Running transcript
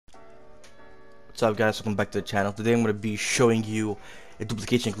What's up guys, welcome back to the channel. Today I'm going to be showing you a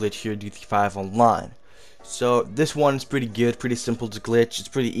duplication glitch here in GTA 5 Online. So this one is pretty good, pretty simple to glitch, it's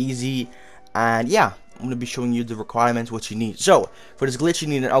pretty easy, and yeah, I'm going to be showing you the requirements, what you need. So for this glitch you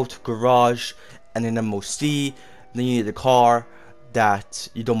need an auto garage and an MOC, then you need a car that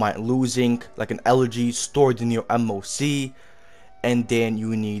you don't mind losing, like an LG stored in your MOC, and then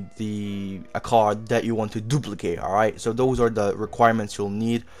you need a card that you want to duplicate. Alright, so those are the requirements you'll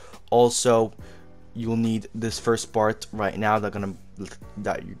need. Also, you'll need this first part right now that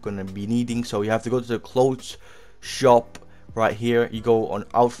you're gonna be needing. So you have to go to the clothes shop right here. You go on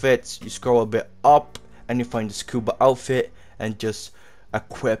outfits, you scroll a bit up, and you find the scuba outfit, and just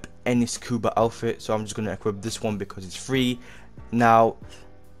equip any scuba outfit. So I'm just gonna equip this one because it's free. Now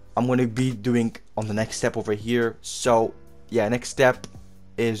I'm gonna be doing on the next step over here. So yeah, next step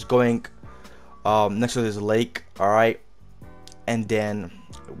is going next to this lake. All right, and then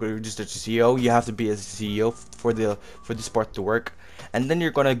register to CEO. You have to be a CEO for this part to work, and then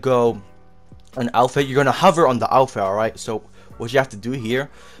you're gonna go an outfit. You're gonna hover on the outfit. All right, so what you have to do here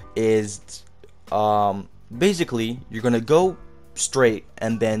is basically you're gonna go straight,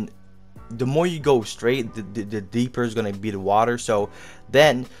 and then the more you go straight, the deeper is gonna be the water. So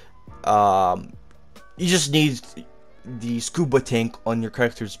then you just need the scuba tank on your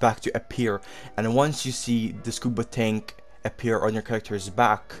character's back to appear, and once you see the scuba tank appear on your character's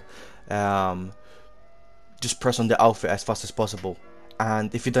back, just press on the outfit as fast as possible,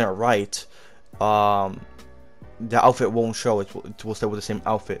 and if you done it right, the outfit won't show, it will stay with the same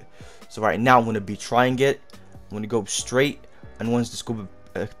outfit. So right now I'm going to be trying it. I'm going to go straight, and once the scuba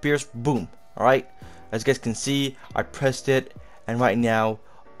appears, boom. Alright, as you guys can see, I pressed it, and right now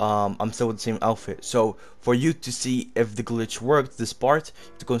I'm still with the same outfit. So for you to see if the glitch worked, this part,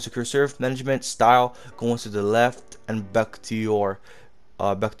 you have to go in secure surf management, style, go to the left and back to your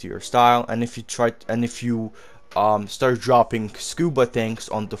style, and if you start dropping scuba tanks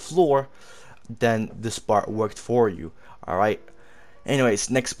on the floor, then this part worked for you. Alright, anyways,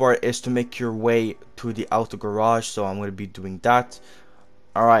 next part is to make your way to the auto garage, so I'm going to be doing that.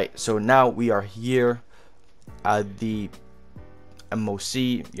 Alright, so now we are here at the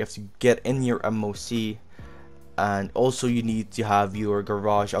MOC. You have to get in your MOC, and also you need to have your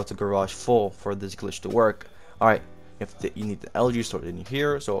auto garage full for this glitch to work. Alright, you need the LG stored in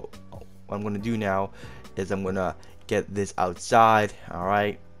here. So what I'm gonna do now is I'm gonna get this outside.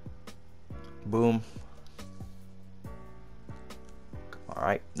 Alright, boom.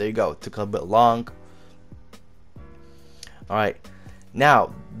 Alright, there you go. It took a bit long. Alright,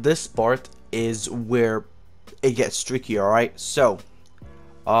 now this part is where it gets tricky. Alright, so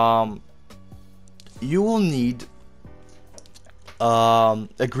you will need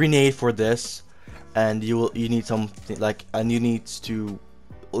a grenade for this, and you need something like, and you need to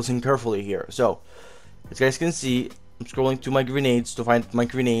listen carefully here. So as you guys can see, I'm scrolling to my grenades to find my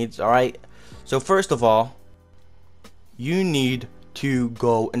grenades. Alright, so first of all, you need to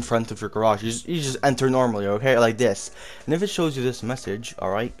go in front of your garage. You just enter normally, okay, like this, and if it shows you this message,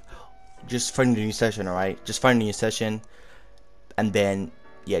 alright, just find a new session. Alright, just find a new session, and then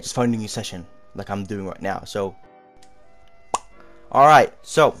yeah, just find a new session like I'm doing right now. So alright,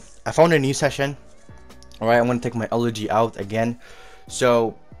 so I found a new session. Alright, I'm gonna take my LG out again.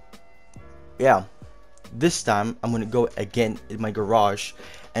 So yeah, this time I'm gonna go again in my garage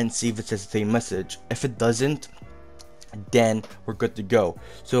and see if it says the same message. If it doesn't, then we're good to go.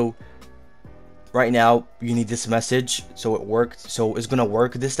 So right now you need this message, so it worked, so it's gonna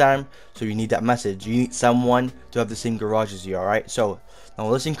work this time. So you need that message, you need someone to have the same garage as you. Alright, so now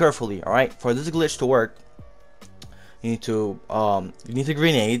listen carefully. Alright, for this glitch to work, you need a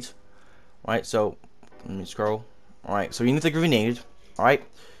grenade. Alright, so let me scroll. Alright, so you need a grenade. Alright,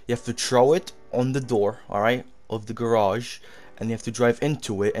 you have to throw it on the door, alright, of the garage, and you have to drive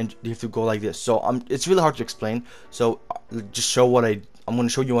into it, and you have to go like this. So it's really hard to explain, so just show what I'm going to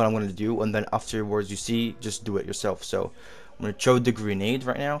show you what I'm going to do, and then afterwards you see, just do it yourself. So I'm going to throw the grenade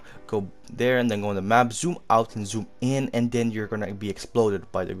right now, go there, and then go on the map, zoom out and zoom in, and then you're going to be exploded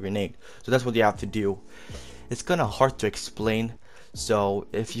by the grenade. So that's what you have to do. It's kind of hard to explain, so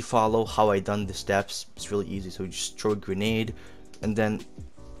if you follow how I done the steps, it's really easy. So you just throw a grenade, and then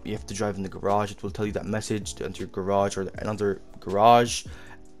you have to drive in the garage. It will tell you that message to enter your garage or another garage,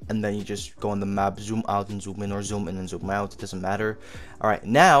 and then you just go on the map, zoom out and zoom in, or zoom in and zoom out, it doesn't matter. Alright,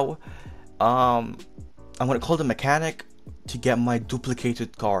 now I'm gonna call the mechanic to get my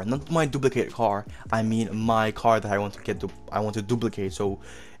duplicated car. Not my duplicated car, I mean my car that I want to duplicate. So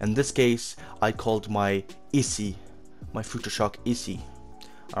in this case, I called my EC, my Future Shock EC.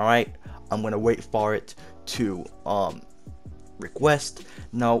 Alright, I'm gonna wait for it to request.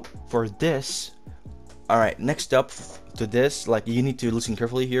 Now for this, Alright, next up to this, like you need to listen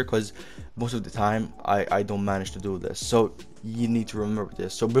carefully here because most of the time I don't manage to do this. So you need to remember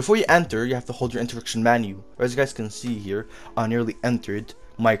this. So before you enter, you have to hold your interaction menu. As you guys can see here, I nearly entered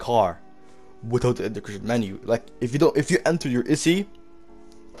my car without the interaction menu. Like if you enter your ISI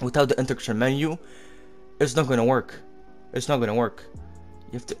without the interaction menu, it's not gonna work. It's not gonna work.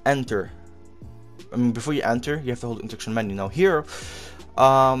 You have to enter. I mean, before you enter, you have to hold the interaction menu. Now here,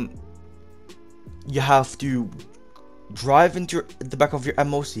 you have to drive into the back of your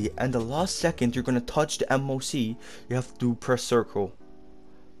MOC, and the last second you're gonna touch the MOC, you have to press circle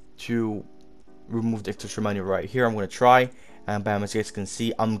to remove the interaction menu. Right here, I'm gonna try, and bam, as you guys can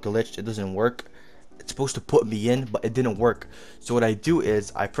see, I'm glitched. It doesn't work. It's supposed to put me in, but it didn't work. So what I do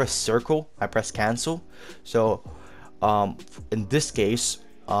is I press circle, I press cancel. So in this case,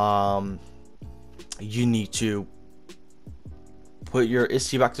 you need to put your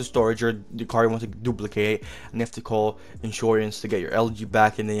ISI back to storage, or the car you want to duplicate, and you have to call insurance to get your LG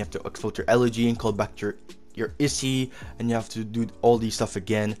back, and then you have to export your LG and call back your ISI, and you have to do all these stuff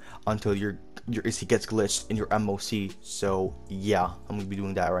again until your ISI gets glitched in your MOC. So yeah, I'm gonna be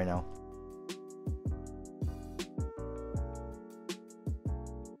doing that right now.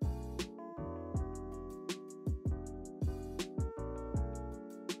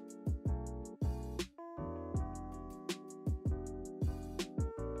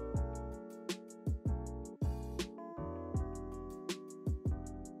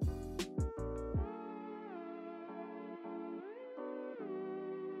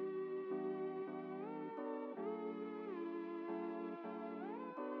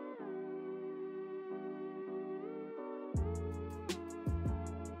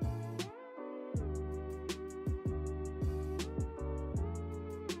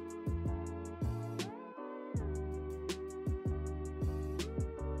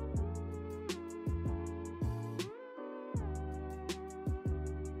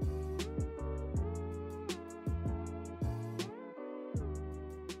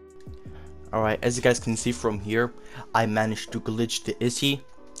 Alright, as you guys can see from here, I managed to glitch the ISI,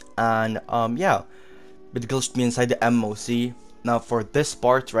 and yeah, it glitched me inside the MOC. Now for this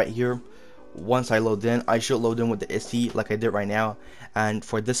part right here, once I load in, I should load in with the ISI like I did right now, and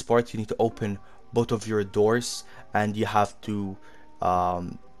for this part you need to open both of your doors, and you have to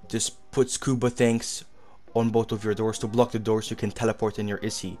just put scuba things on both of your doors to block the doors so you can teleport in your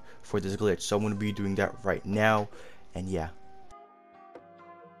ISI for this glitch. So I'm going to be doing that right now, and yeah.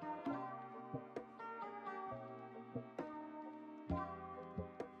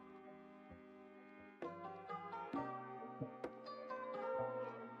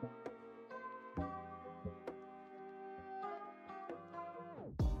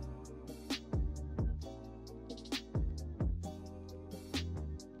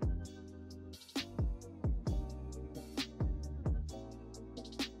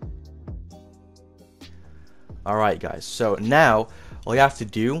 Alright guys, so now all you have to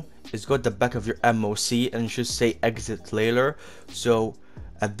do is go to the back of your MOC and it should say exit later. So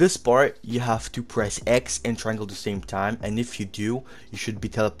at this part you have to press X and triangle at the same time, and if you do, you should be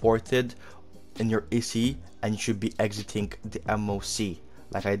teleported in your ISI and you should be exiting the MOC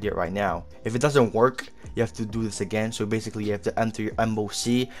like I did right now. If it doesn't work, you have to do this again. So basically you have to enter your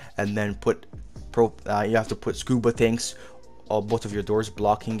MOC and then you have to put scuba things on both of your doors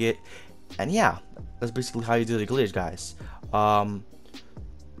blocking it. And yeah, that's basically how you do the glitch, guys.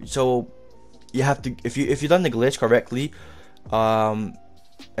 So you have to, if you done the glitch correctly, and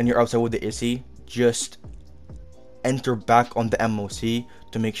you're outside with the ISI, just enter back on the MOC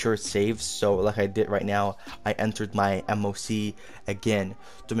to make sure it saves. So like I did right now, I entered my MOC again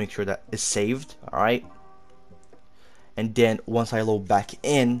to make sure that it's saved. All right, and then once I load back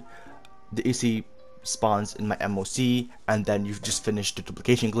in, the ISI spawns in my MOC, and then you've just finished the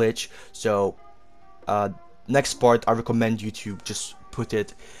duplication glitch. So next part, I recommend you to just put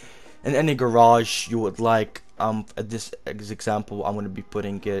it in any garage you would like. At this example, I'm going to be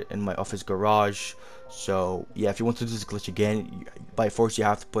putting it in my office garage. So yeah, if you want to do this glitch again, by force you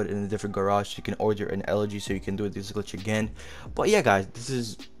have to put it in a different garage. You can order an LG so you can do this glitch again. But yeah guys, this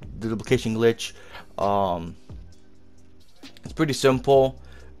is the duplication glitch. It's pretty simple.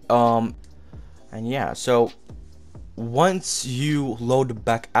 And yeah, so once you load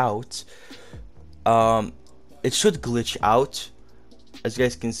back out, it should glitch out. As you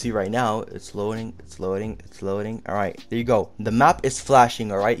guys can see right now, it's loading, it's loading, it's loading. All right, there you go. The map is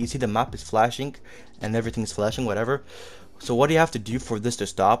flashing. All right, you see the map is flashing and everything's flashing, whatever. So what do you have to do for this to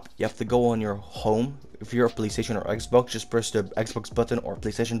stop? You have to go on your home. If you're a PlayStation or Xbox, just press the Xbox button or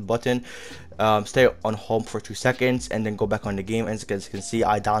PlayStation button. Stay on home for 2 seconds and then go back on the game. And as you guys can see,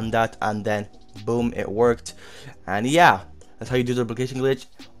 I done that, and then Boom, it worked. And yeah, that's how you do the duplication glitch.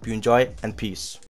 Hope you enjoy, and peace.